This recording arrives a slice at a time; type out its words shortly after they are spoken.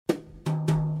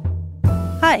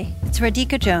Hi, it's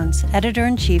Radhika Jones,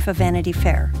 Editor-in-Chief of Vanity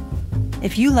Fair.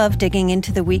 If you love digging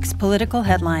into the week's political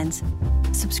headlines,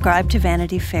 subscribe to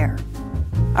Vanity Fair.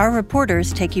 Our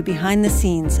reporters take you behind the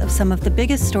scenes of some of the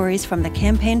biggest stories from the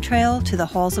campaign trail to the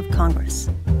halls of Congress.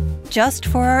 Just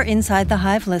for our Inside the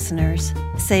Hive listeners,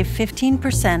 save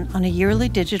 15% on a yearly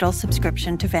digital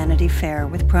subscription to Vanity Fair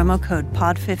with promo code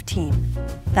POD15.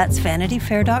 That's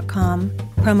vanityfair.com,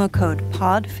 promo code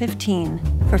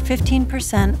POD15 for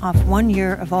 15% off 1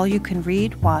 year of all you can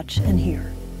read, watch, and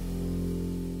hear.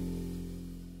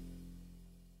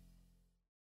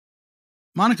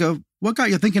 Monica, what got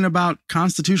you thinking about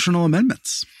constitutional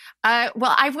amendments?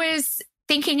 Well, I was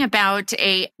thinking about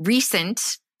a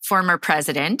recent former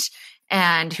president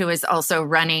and who is also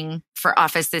running for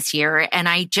office this year. And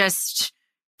I just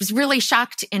was really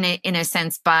shocked in a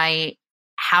sense by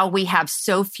how we have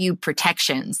so few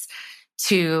protections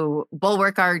to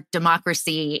bulwark our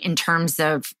democracy in terms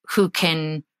of who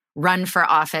can run for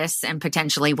office and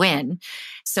potentially win.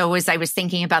 So as I was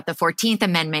thinking about the 14th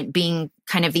Amendment being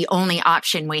kind of the only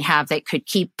option we have that could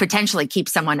potentially keep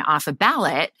someone off a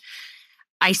ballot,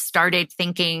 I started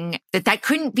thinking that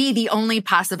couldn't be the only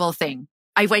possible thing.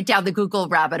 I went down the Google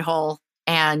rabbit hole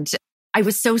and I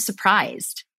was so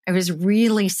surprised. I was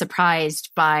really surprised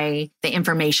by the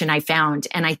information I found.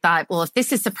 And I thought, well, if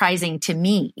this is surprising to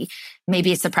me,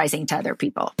 maybe it's surprising to other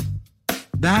people.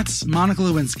 That's Monica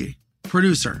Lewinsky,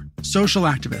 producer, social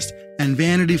activist, and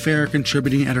Vanity Fair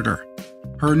contributing editor.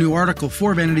 Her new article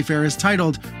for Vanity Fair is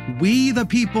titled, "We the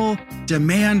People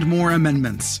Demand More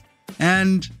Amendments."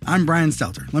 And I'm Brian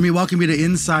Stelter. Let me welcome you to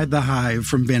Inside the Hive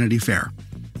from Vanity Fair.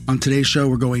 On today's show,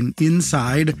 we're going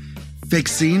inside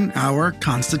fixing our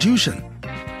Constitution.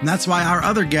 And that's why our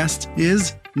other guest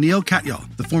is Neal,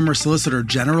 the former Solicitor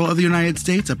General of the United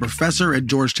States, a professor at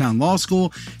Georgetown Law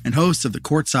School, and host of the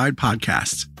Courtside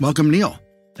podcast. Welcome, Neal.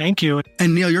 Thank you.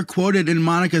 And Neal, you're quoted in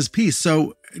Monica's piece.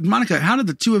 So, Monica, how did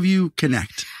the two of you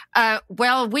connect?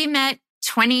 Well, we met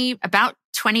about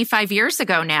 25 years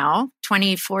ago now,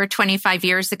 25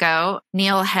 years ago.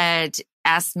 Neal had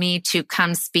asked me to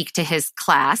come speak to his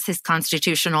class, his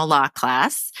constitutional law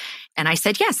class. And I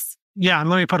said yes. Yeah, and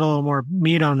let me put a little more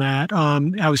meat on that.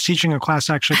 I was teaching a class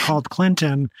actually called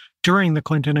Clinton during the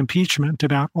Clinton impeachment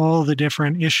about all the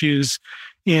different issues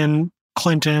in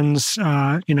Clinton's,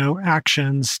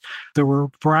 actions. There were a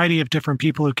variety of different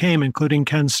people who came, including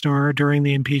Ken Starr during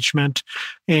the impeachment,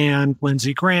 and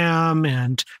Lindsey Graham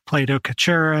and Plato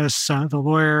Kacharis, the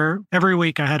lawyer. Every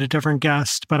week I had a different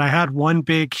guest, but I had one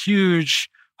big, huge,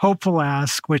 hopeful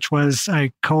ask, which was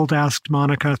I cold asked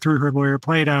Monica through her lawyer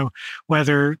Plato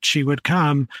whether she would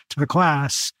come to the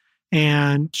class.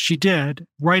 And she did,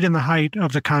 right in the height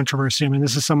of the controversy. I mean,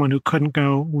 this is someone who couldn't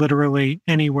go literally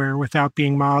anywhere without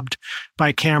being mobbed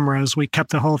by cameras. We kept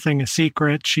the whole thing a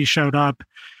secret. She showed up,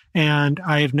 and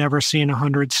I have never seen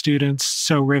 100 students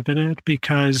so riveted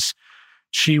because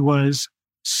she was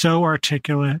so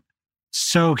articulate,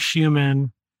 so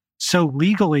human, so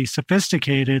legally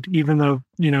sophisticated, even though,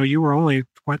 you were only,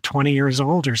 20 years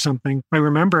old or something. I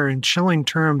remember in chilling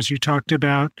terms, you talked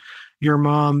about your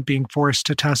mom being forced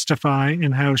to testify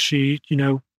and how she,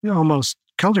 almost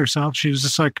killed herself. She was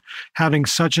just like having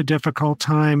such a difficult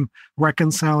time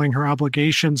reconciling her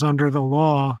obligations under the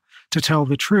law to tell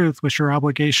the truth with your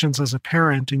obligations as a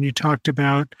parent. And you talked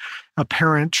about a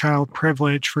parent-child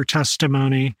privilege for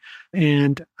testimony.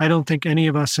 And I don't think any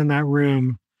of us in that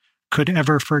room could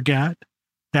ever forget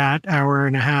that hour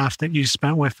and a half that you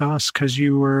spent with us because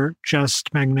you were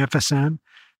just magnificent.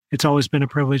 It's always been a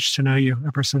privilege to know you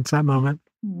ever since that moment.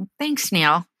 Thanks,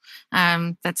 Neal.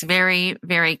 That's very,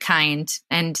 very kind.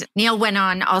 And Neal went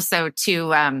on also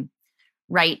to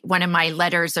write one of my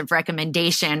letters of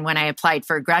recommendation when I applied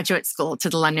for graduate school to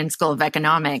the London School of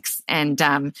Economics.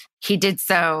 And he did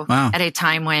so at a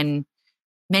time when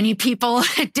many people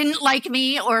didn't like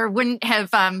me or wouldn't have,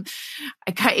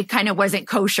 it kind of wasn't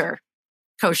kosher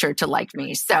to like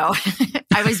me. So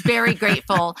I was very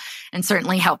grateful and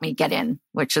certainly helped me get in,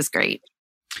 which is great.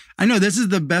 I know this is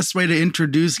the best way to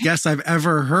introduce guests I've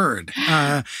ever heard.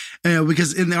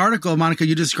 Because in the article, Monica,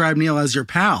 you described Neal as your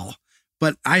pal,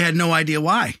 but I had no idea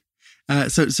why.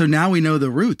 So now we know the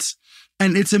roots.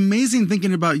 And it's amazing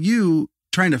thinking about you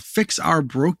trying to fix our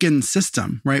broken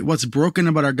system, right? What's broken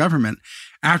about our government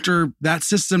after that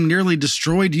system nearly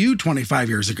destroyed you 25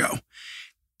 years ago.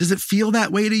 Does it feel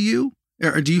that way to you?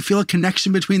 Or do you feel a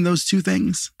connection between those two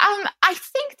things? I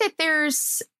think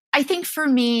that I think for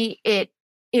me, it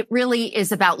really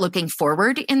is about looking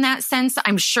forward in that sense.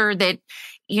 I'm sure that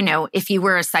if you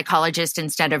were a psychologist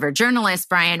instead of a journalist,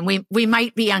 Brian, we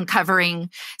might be uncovering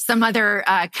some other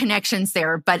connections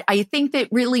there. But I think that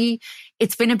really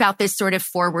it's been about this sort of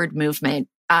forward movement.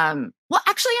 Well,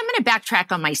 actually, I'm going to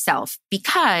backtrack on myself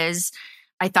because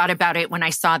I thought about it when I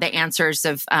saw the answers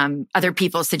of other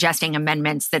people suggesting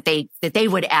amendments that they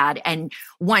would add. And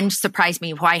one surprised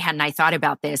me. Why hadn't I thought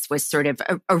about this? Was sort of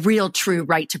a real true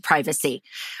right to privacy.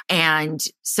 And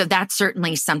so that's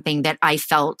certainly something that I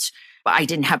felt I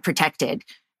didn't have protected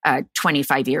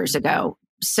 25 years ago.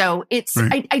 So it's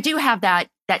right. I do have that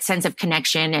sense of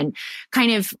connection and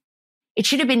kind of. It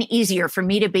should have been easier for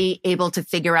me to be able to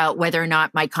figure out whether or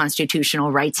not my constitutional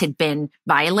rights had been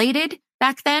violated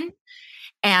back then.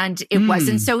 And it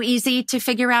wasn't so easy to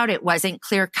figure out. It wasn't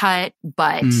clear cut,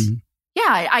 but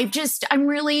yeah, I'm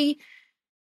really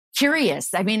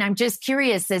curious. I mean, I'm just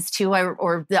curious as to,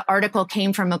 or the article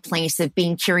came from a place of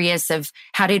being curious of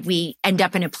how did we end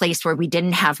up in a place where we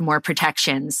didn't have more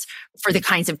protections for the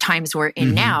kinds of times we're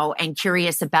in now, and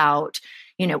curious about,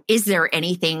 is there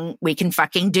anything we can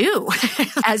fucking do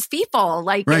as people,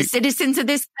 as citizens of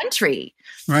this country?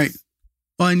 Right.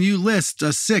 Well, and you list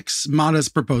 6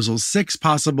 modest proposals, 6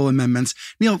 possible amendments.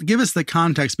 Neal, give us the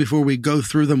context before we go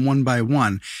through them one by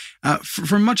one.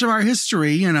 For much of our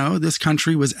history, this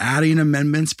country was adding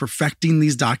amendments, perfecting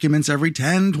these documents every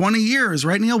 10, 20 years,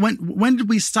 right, Neal? When did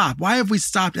we stop? Why have we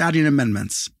stopped adding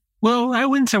amendments? Well, I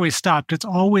wouldn't say we stopped. It's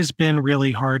always been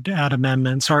really hard to add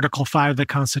amendments. Article 5 of the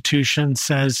Constitution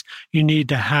says you need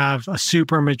to have a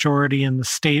supermajority in the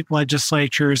state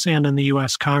legislatures and in the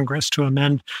U.S. Congress to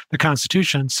amend the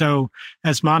Constitution. So,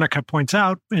 as Monica points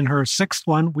out in her 6th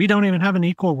one, we don't even have an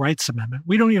equal rights amendment.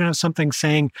 We don't even have something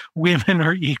saying women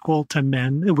are equal to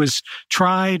men. It was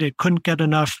tried. It couldn't get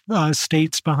enough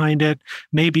states behind it.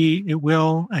 Maybe it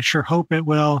will. I sure hope it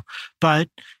will. But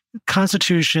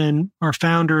Constitution, our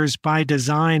founders, by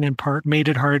design in part, made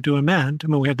it hard to amend. I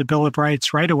mean, we had the Bill of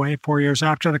Rights right away, 4 years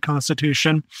after the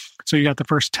Constitution. So you got the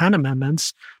first 10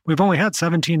 amendments. We've only had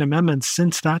 17 amendments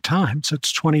since that time. So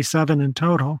it's 27 in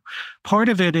total. Part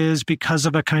of it is because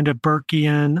of a kind of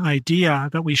Burkean idea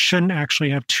that we shouldn't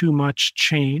actually have too much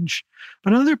change.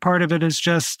 But another part of it is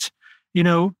just,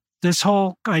 this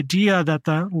whole idea that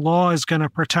the law is going to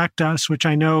protect us, which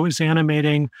I know is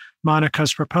animating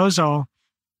Monica's proposal,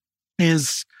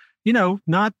 is,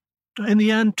 not in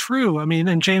the end true. I mean,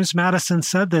 and James Madison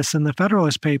said this in the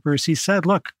Federalist Papers. He said,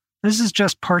 look, this is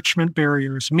just parchment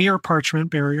barriers. Mere parchment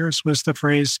barriers was the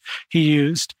phrase he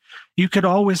used. You could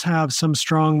always have some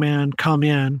strong man come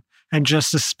in and just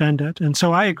suspend it. And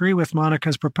so I agree with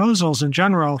Monica's proposals in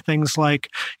general, things like,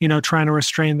 trying to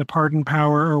restrain the pardon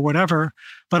power or whatever.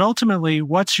 But ultimately,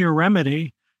 what's your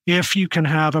remedy if you can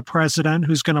have a president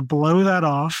who's going to blow that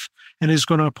off and is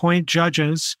going to appoint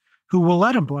judges who will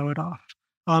let him blow it off?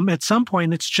 At some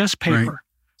point, it's just paper. Right.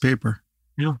 Paper.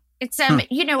 Yeah. It's,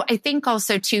 I think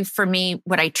also too, for me,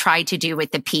 what I tried to do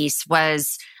with the piece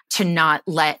was to not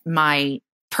let my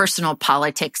personal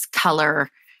politics color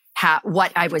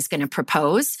what I was going to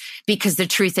propose, because the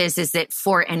truth is that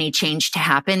for any change to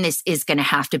happen, this is going to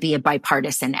have to be a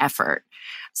bipartisan effort.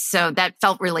 So that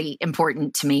felt really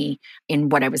important to me in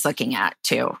what I was looking at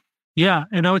too. Yeah.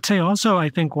 And I would say also, I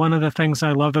think one of the things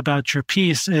I love about your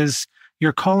piece is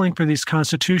you're calling for these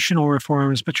constitutional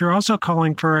reforms, but you're also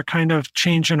calling for a kind of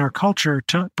change in our culture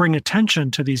to bring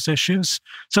attention to these issues.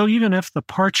 So even if the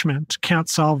parchment can't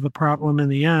solve the problem in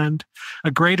the end,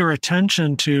 a greater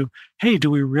attention to, hey,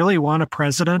 do we really want a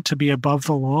president to be above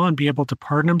the law and be able to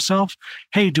pardon himself?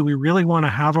 Hey, do we really want to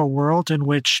have a world in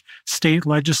which state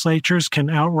legislatures can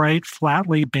outright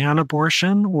flatly ban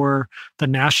abortion, or the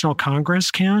National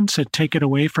Congress can, to take it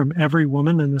away from every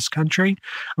woman in this country?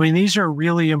 I mean, these are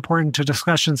really important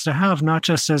discussions to have, not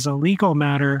just as a legal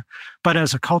matter, but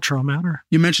as a cultural matter.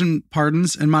 You mentioned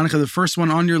pardons, and Monica, the first one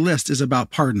on your list is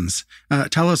about pardons.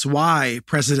 Tell us why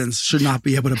presidents should not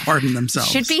be able to pardon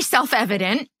themselves. Should be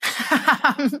self-evident.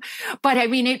 But I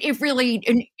mean, it really,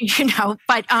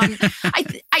 but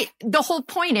the whole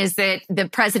point is that the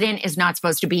president is not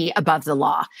supposed to be above the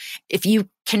law. If you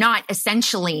cannot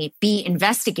essentially be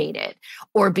investigated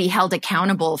or be held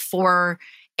accountable for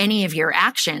any of your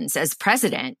actions as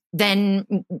president,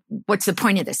 then what's the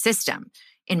point of the system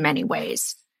in many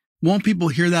ways? Won't people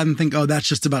hear that and think, oh, that's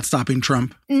just about stopping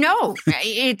Trump? No,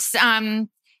 it's,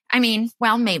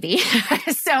 well, maybe.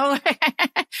 So,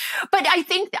 but I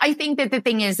think that the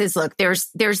thing is look,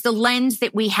 there's the lens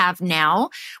that we have now,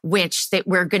 that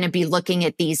we're going to be looking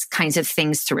at these kinds of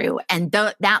things through. And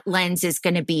that lens is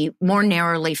going to be more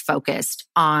narrowly focused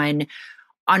on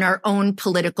our own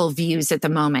political views at the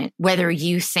moment, whether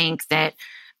you think that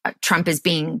Trump is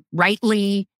being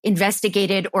rightly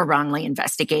investigated or wrongly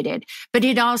investigated. But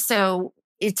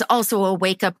it's also a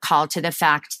wake-up call to the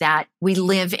fact that we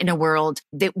live in a world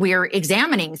that we're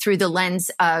examining through the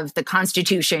lens of the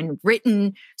Constitution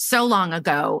written so long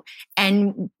ago.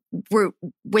 And we're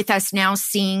with us now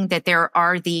seeing that there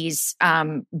are these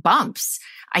bumps.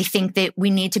 I think that we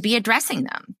need to be addressing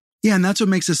them. Yeah, and that's what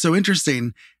makes this so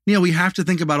interesting. Neal, we have to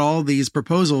think about all these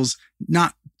proposals,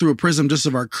 not through a prism just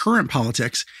of our current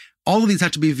politics. All of these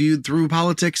have to be viewed through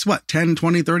politics, 10,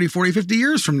 20, 30, 40, 50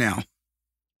 years from now?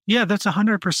 Yeah, that's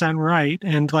 100% right.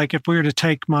 And like if we were to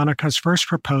take Monica's first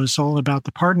proposal about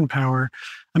the pardon power,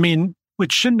 I mean,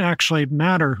 it shouldn't actually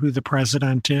matter who the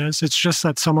president is. It's just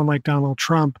that someone like Donald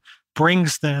Trump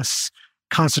brings this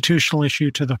constitutional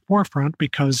issue to the forefront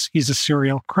because he's a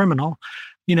serial criminal.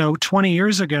 20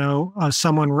 years ago,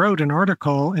 someone wrote an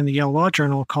article in the Yale Law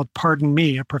Journal called Pardon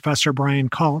Me, a Professor Brian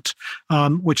Stelter,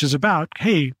 which is about,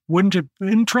 hey,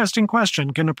 interesting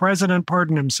question, can a president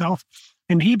pardon himself?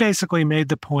 And he basically made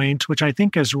the point, which I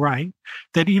think is right,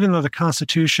 that even though the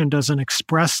Constitution doesn't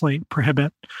expressly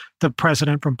prohibit the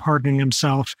president from pardoning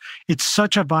himself, it's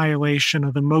such a violation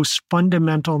of the most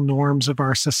fundamental norms of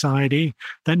our society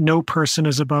that no person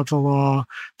is above the law,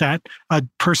 that a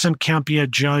person can't be a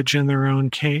judge in their own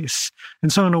case.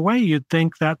 And so in a way, you'd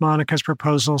think that Monica's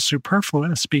proposal is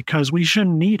superfluous because we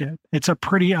shouldn't need it. It's a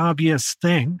pretty obvious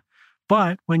thing.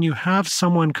 But when you have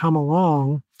someone come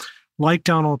along like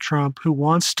Donald Trump, who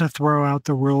wants to throw out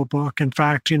the rule book, in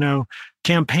fact,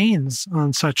 campaigns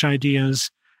on such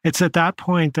ideas, it's at that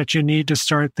point that you need to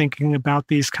start thinking about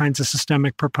these kinds of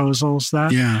systemic proposals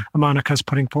that Monica's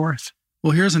putting forth.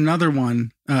 Well, here's another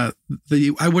one that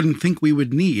I wouldn't think we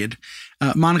would need.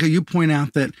 Monica, you point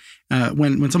out that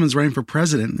when someone's running for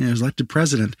president, is elected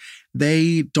president,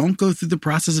 they don't go through the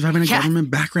process of having a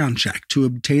government background check to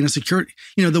obtain a security.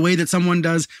 The way that someone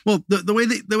does. Well, the way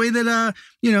that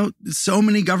so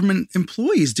many government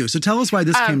employees do. So tell us why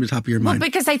this came to the top of your mind. Well,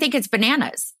 because I think it's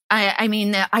bananas. I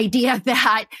mean, the idea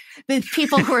that the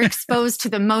people who are exposed to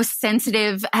the most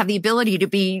sensitive have the ability to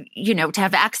be, to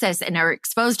have access and are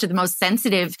exposed to the most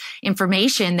sensitive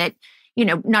information that,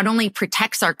 not only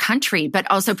protects our country, but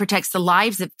also protects the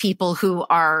lives of people who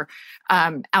are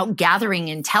out gathering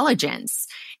intelligence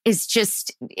is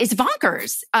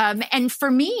bonkers. And for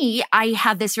me, I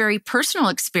had this very personal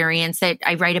experience that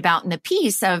I write about in the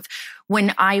piece of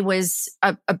when I was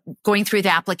going through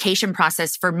the application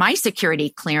process for my security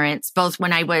clearance, both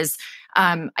when I was,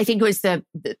 I think it was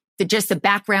just the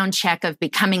background check of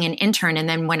becoming an intern. And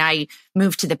then when I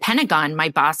moved to the Pentagon, my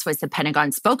boss was the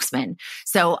Pentagon spokesman.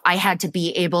 So I had to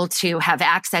be able to have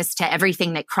access to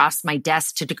everything that crossed my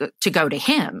desk to go to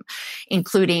him,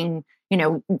 including,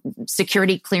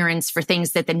 security clearance for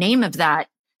things that the name of that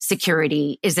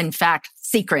security is in fact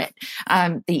secret.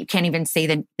 You can't even say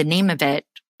the name of it.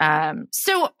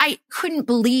 So I couldn't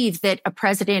believe that a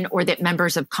president or that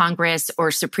members of Congress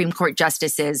or Supreme Court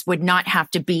justices would not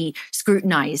have to be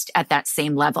scrutinized at that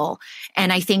same level.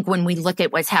 And I think when we look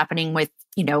at what's happening with,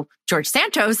 George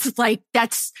Santos,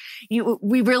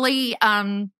 we really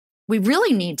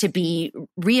need to be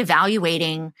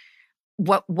reevaluating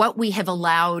what we have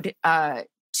allowed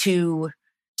to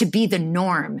be the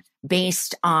norm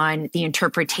based on the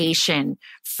interpretation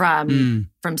from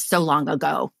so long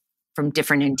ago, from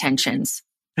different intentions.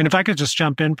 And if I could just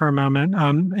jump in for a moment,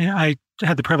 I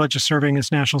had the privilege of serving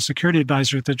as National Security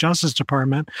Advisor at the Justice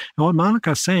Department. And what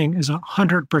Monica's saying is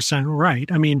 100%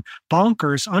 right. I mean,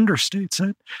 bonkers understates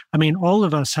it. I mean, all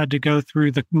of us had to go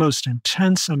through the most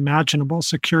intense imaginable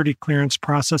security clearance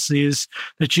processes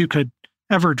that you could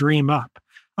ever dream up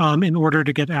in order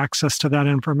to get access to that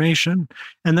information.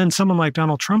 And then someone like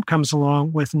Donald Trump comes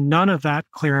along with none of that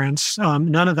clearance,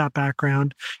 none of that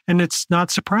background. And it's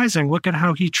not surprising. Look at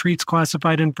how he treats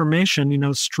classified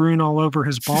information, strewn all over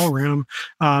his ballroom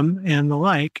and the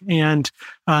like. And,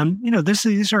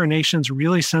 these are a nation's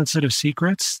really sensitive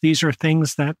secrets. These are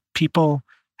things that people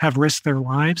have risked their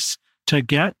lives to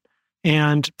get.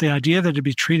 And the idea that it'd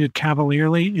be treated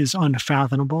cavalierly is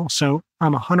unfathomable. So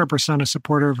I'm 100% a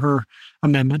supporter of her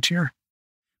amendment here.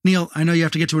 Neal, I know you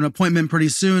have to get to an appointment pretty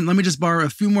soon. Let me just borrow a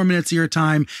few more minutes of your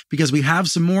time because we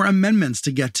have some more amendments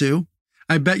to get to.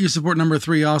 I bet you support number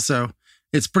 3 also.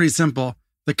 It's pretty simple.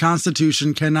 The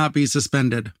Constitution cannot be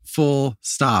suspended. Full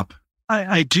stop.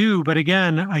 I do, but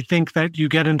again, I think that you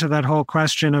get into that whole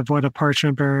question of what a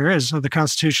parchment barrier is. So the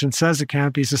Constitution says it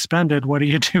can't be suspended. What do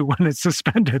you do when it's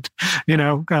suspended? It's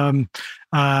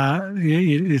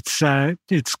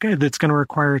going to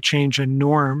require a change in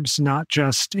norms, not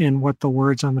just in what the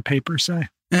words on the paper say.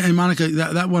 And Monica,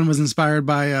 that one was inspired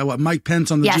by Mike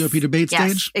Pence on the GOP debate stage?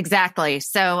 Yes, exactly.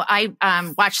 So I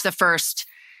watched the first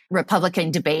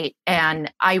Republican debate,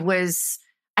 and I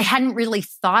hadn't really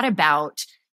thought about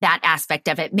that aspect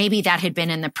of it. Maybe that had been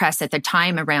in the press at the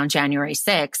time around January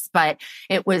 6th, but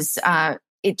it was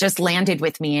it just landed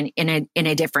with me in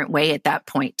a different way at that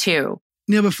point too.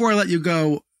 Neal, before I let you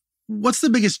go, what's the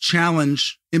biggest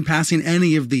challenge in passing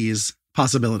any of these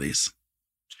possibilities?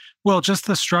 Well, just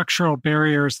the structural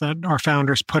barriers that our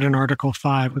founders put in Article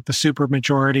 5 with the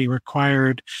supermajority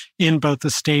required in both the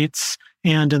states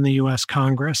and in the U.S.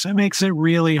 Congress. It makes it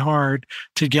really hard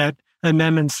to get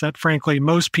amendments that, frankly,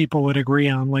 most people would agree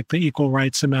on, like the Equal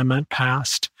Rights Amendment,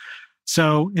 passed.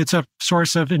 So it's a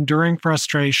source of enduring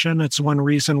frustration. It's one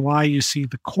reason why you see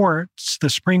the courts, the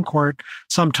Supreme Court,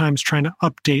 sometimes trying to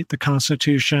update the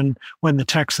Constitution when the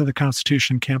text of the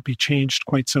Constitution can't be changed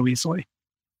quite so easily.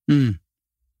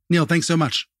 Neal, thanks so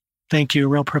much. Thank you.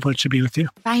 Real privilege to be with you.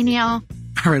 Bye, Neal.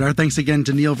 All right. Our thanks again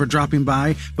to Neal for dropping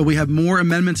by. But we have more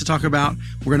amendments to talk about.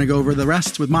 We're going to go over the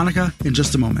rest with Monica in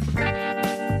just a moment.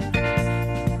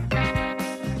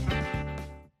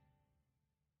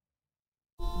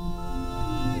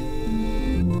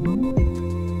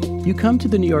 You come to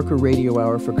the New Yorker Radio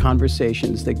Hour for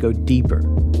conversations that go deeper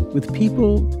with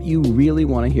people you really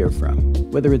want to hear from,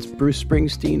 whether it's Bruce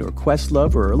Springsteen or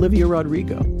Questlove or Olivia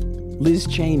Rodrigo, Liz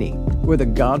Cheney, or the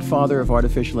godfather of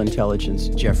artificial intelligence,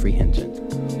 Jeffrey Hinton,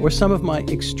 or some of my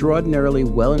extraordinarily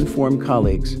well-informed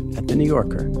colleagues at The New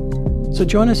Yorker. So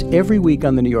join us every week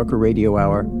on the New Yorker Radio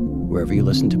Hour, wherever you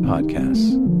listen to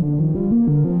podcasts.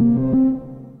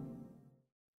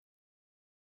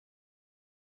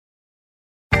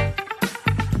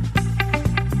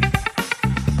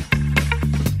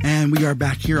 And we are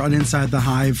back here on Inside the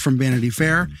Hive from Vanity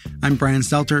Fair. I'm Brian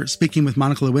Stelter, speaking with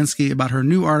Monica Lewinsky about her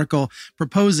new article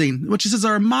proposing, which is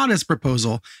our modest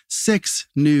proposal, 6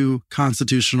 new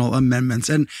constitutional amendments.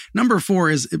 And number 4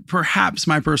 is perhaps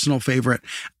my personal favorite.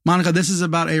 Monica, this is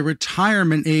about a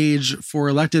retirement age for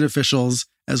elected officials,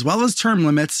 as well as term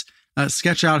limits.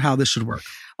 Sketch out how this should work.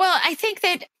 Well, I think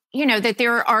that, that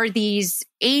there are these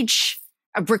age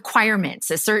requirements,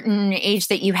 a certain age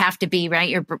that you have to be, right?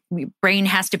 Your brain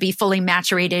has to be fully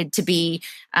maturated to be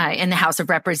in the House of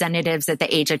Representatives at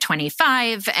the age of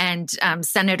 25, and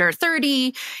Senator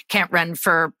 30, can't run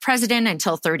for president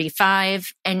until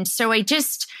 35. And so I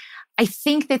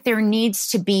think that there needs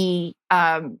to be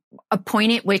a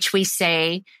point at which we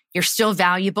say, you're still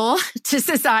valuable to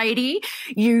society.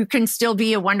 You can still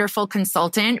be a wonderful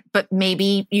consultant, but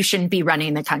maybe you shouldn't be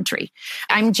running the country.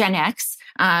 I'm Gen X.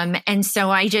 And so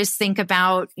I just think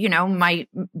about,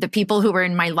 the people who were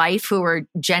in my life who were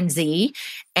Gen Z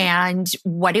and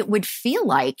what it would feel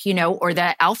like, or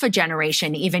the Alpha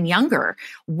generation, even younger,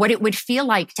 what it would feel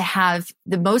like to have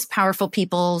the most powerful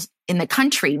people in the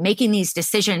country making these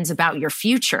decisions about your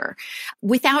future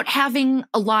without having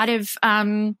a lot of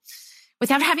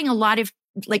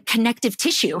like connective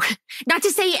tissue. Not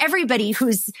to say everybody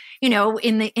who's, in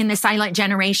the silent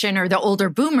generation or the older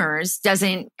boomers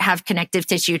doesn't have connective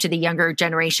tissue to the younger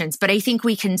generations, but I think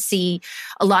we can see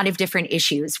a lot of different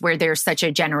issues where there's such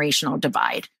a generational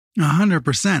divide.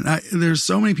 100%. There's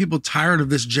so many people tired of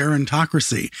this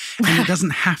gerontocracy, and it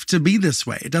doesn't have to be this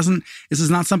way. This is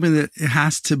not something that it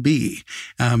has to be.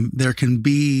 There can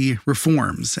be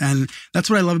reforms. And that's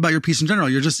what I love about your piece in general.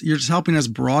 You're just helping us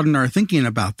broaden our thinking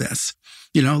about this.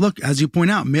 Look, as you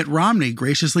point out, Mitt Romney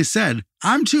graciously said,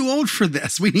 I'm too old for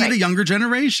this. We need a younger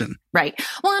generation. Right.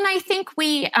 Well, and I think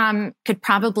we could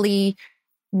probably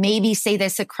maybe say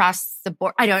this across the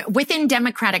board. Within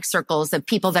Democratic circles of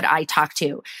people that I talk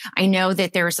to, I know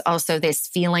that there's also this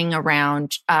feeling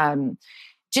around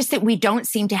just that we don't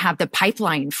seem to have the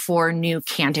pipeline for new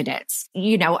candidates.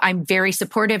 I'm very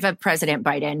supportive of President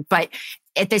Biden, but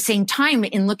at the same time,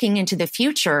 in looking into the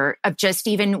future of just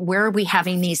even where are we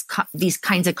having these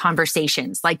kinds of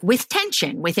conversations, like with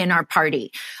tension within our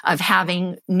party of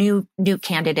having new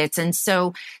candidates. And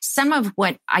so some of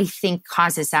what I think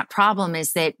causes that problem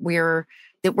is that we're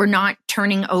not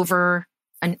turning over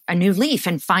a new leaf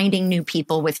and finding new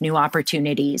people with new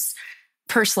opportunities.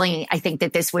 Personally, I think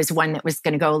that this was one that was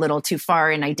going to go a little too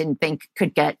far and I didn't think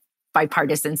could get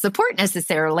bipartisan support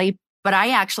necessarily. But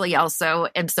I actually also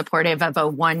am supportive of a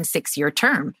 1 6-year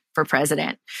term for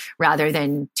president rather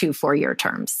than 2 4-year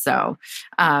terms. So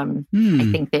I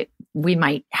think that we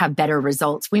might have better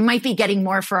results. We might be getting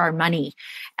more for our money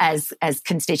as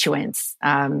constituents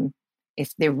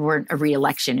if there weren't a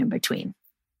re-election in between.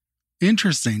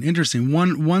 Interesting. 1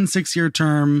 6-year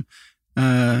term,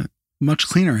 much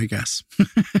cleaner, I guess.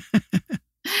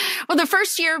 Well, the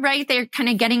first year, right, they're kind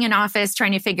of getting in office,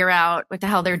 trying to figure out what the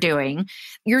hell they're doing.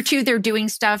 Year 2, they're doing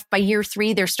stuff. By year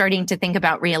 3, they're starting to think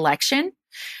about reelection.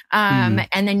 And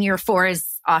then year 4 is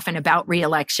often about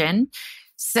reelection.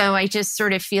 So I just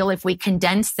sort of feel if we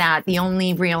condense that, the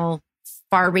only real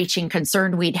far-reaching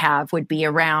concern we'd have would be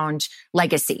around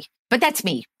legacy. But that's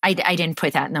me. I didn't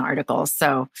put that in the article.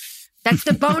 So that's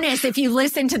the bonus if you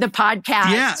listen to the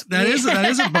podcast. Yeah, that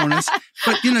is a bonus.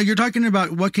 But, you're talking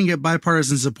about what can get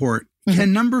bipartisan support.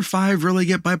 Can number 5 really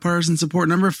get bipartisan support?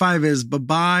 Number 5 is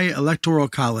bye-bye electoral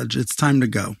college. It's time to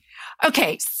go.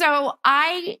 Okay, so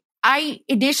I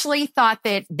initially thought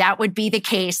that would be the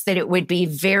case, that it would be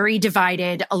very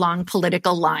divided along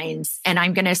political lines. And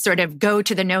I'm going to sort of go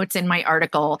to the notes in my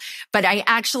article. But I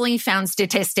actually found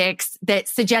statistics that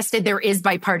suggested there is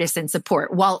bipartisan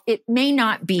support. While it may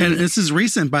not be. And this is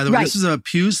recent, by the way. Right. This is a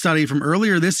Pew study from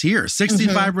earlier this year.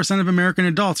 65% of American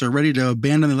adults are ready to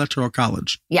abandon the electoral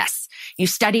college. Yes. You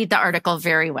studied the article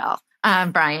very well.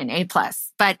 Brian, A+.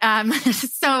 But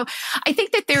so I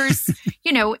think that there's,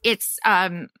 it's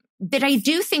that I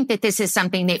do think that this is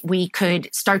something that we could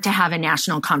start to have a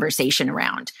national conversation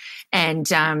around. And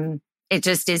it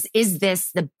just is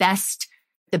this the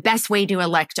best way to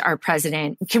elect our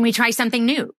president? Can we try something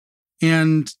new?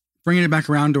 And bringing it back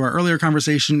around to our earlier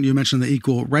conversation, you mentioned the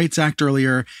Equal Rights Act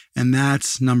earlier, and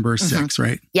that's number 6,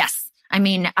 right? Yes. I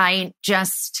mean,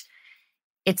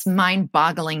 it's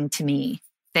mind-boggling to me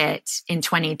that in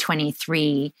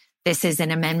 2023, this is an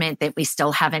amendment that we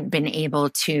still haven't been able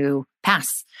to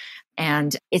pass.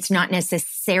 And it's not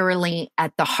necessarily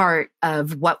at the heart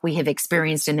of what we have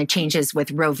experienced in the changes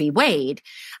with Roe v. Wade.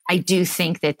 I do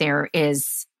think that there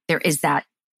is that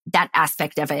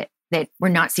aspect of it, that we're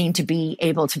not seen to be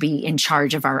able to be in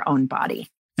charge of our own body.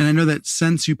 And I know that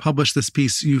since you published this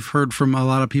piece, you've heard from a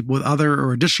lot of people with other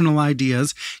or additional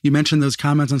ideas. You mentioned those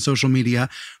comments on social media.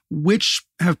 Which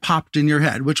have popped in your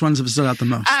head? Which ones have stood out the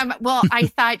most? Well, I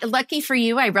thought, lucky for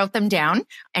you, I wrote them down.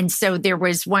 And so there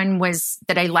was one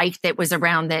that I liked that was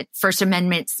around that First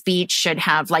Amendment speech should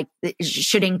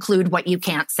include what you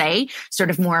can't say, sort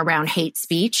of more around hate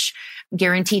speech,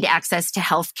 guaranteed access to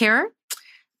healthcare.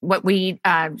 What we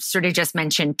sort of just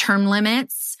mentioned, term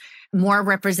limits, more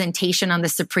representation on the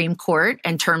Supreme Court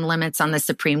and term limits on the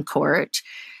Supreme Court.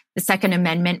 The Second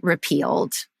Amendment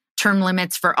repealed. Term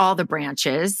limits for all the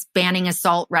branches, banning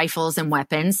assault rifles and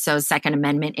weapons, so Second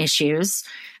Amendment issues.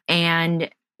 And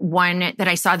one that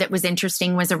I saw that was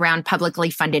interesting was around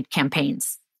publicly funded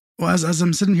campaigns. Well, as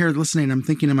I'm sitting here listening, I'm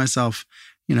thinking to myself,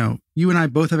 you and I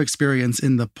both have experience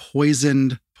in the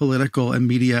poisoned political and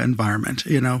media environment.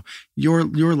 Your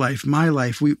life, my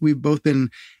life, we've both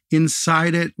been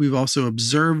inside it. We've also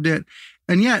observed it.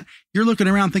 And yet you're looking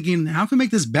around thinking, how can we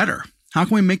make this better? How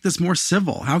can we make this more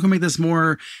civil? How can we make this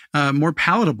more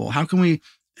palatable? How can we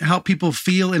help people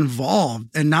feel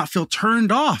involved and not feel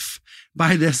turned off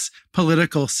by this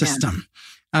political system?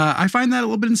 Yeah. I find that a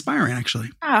little bit inspiring, actually.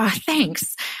 Oh,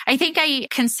 thanks. I think I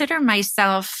consider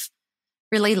myself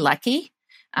really lucky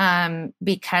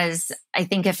because I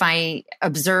think if I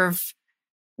observe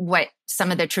what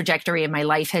some of the trajectory of my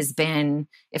life has been,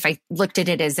 if I looked at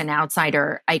it as an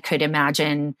outsider, I could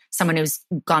imagine someone who's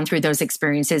gone through those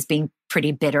experiences being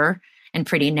pretty bitter and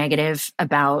pretty negative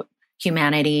about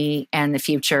humanity and the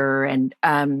future. And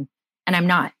I'm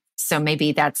not. So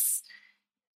maybe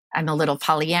I'm a little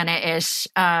Pollyanna-ish.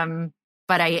 But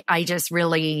I just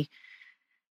really,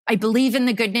 I believe in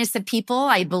the goodness of people.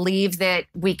 I believe that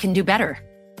we can do better.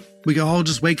 We can all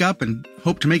just wake up and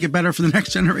hope to make it better for the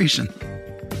next generation.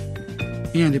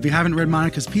 And if you haven't read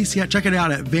Monica's piece yet, check it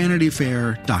out at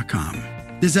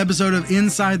vanityfair.com. This episode of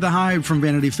Inside the Hive from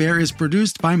Vanity Fair is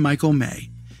produced by Michael May.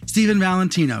 Stephen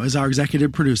Valentino is our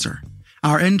executive producer.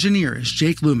 Our engineer is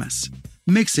Jake Loomis.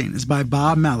 Mixing is by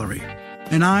Bob Mallory.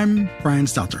 And I'm Brian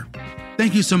Stelter.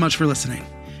 Thank you so much for listening.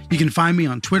 You can find me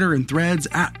on Twitter and Threads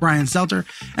at Brian Stelter,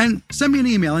 and send me an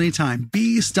email anytime,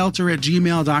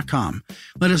 bstelter@gmail.com.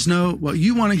 Let us know what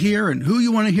you want to hear and who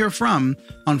you want to hear from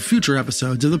on future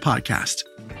episodes of the podcast.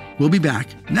 We'll be back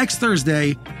next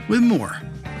Thursday with more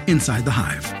Inside the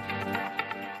Hive.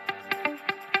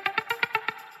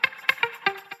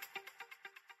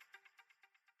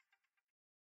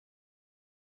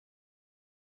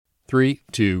 Three,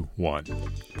 two, one.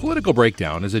 Political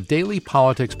Breakdown is a daily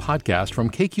politics podcast from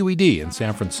KQED in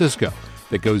San Francisco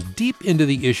that goes deep into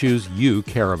the issues you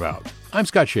care about. I'm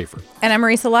Scott Schaefer. And I'm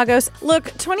Marisa Lagos. Look,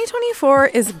 2024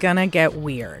 is gonna get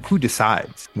weird. Who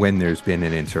decides when there's been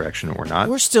an insurrection or not?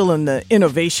 We're still in the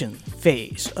innovation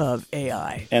phase of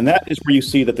AI. And that is where you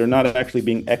see that they're not actually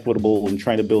being equitable and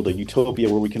trying to build a utopia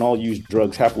where we can all use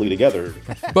drugs happily together.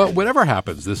 But whatever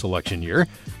happens this election year,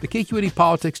 the KQED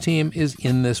Politics team is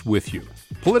in this with you.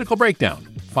 Political Breakdown.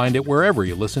 Find it wherever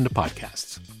you listen to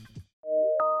podcasts.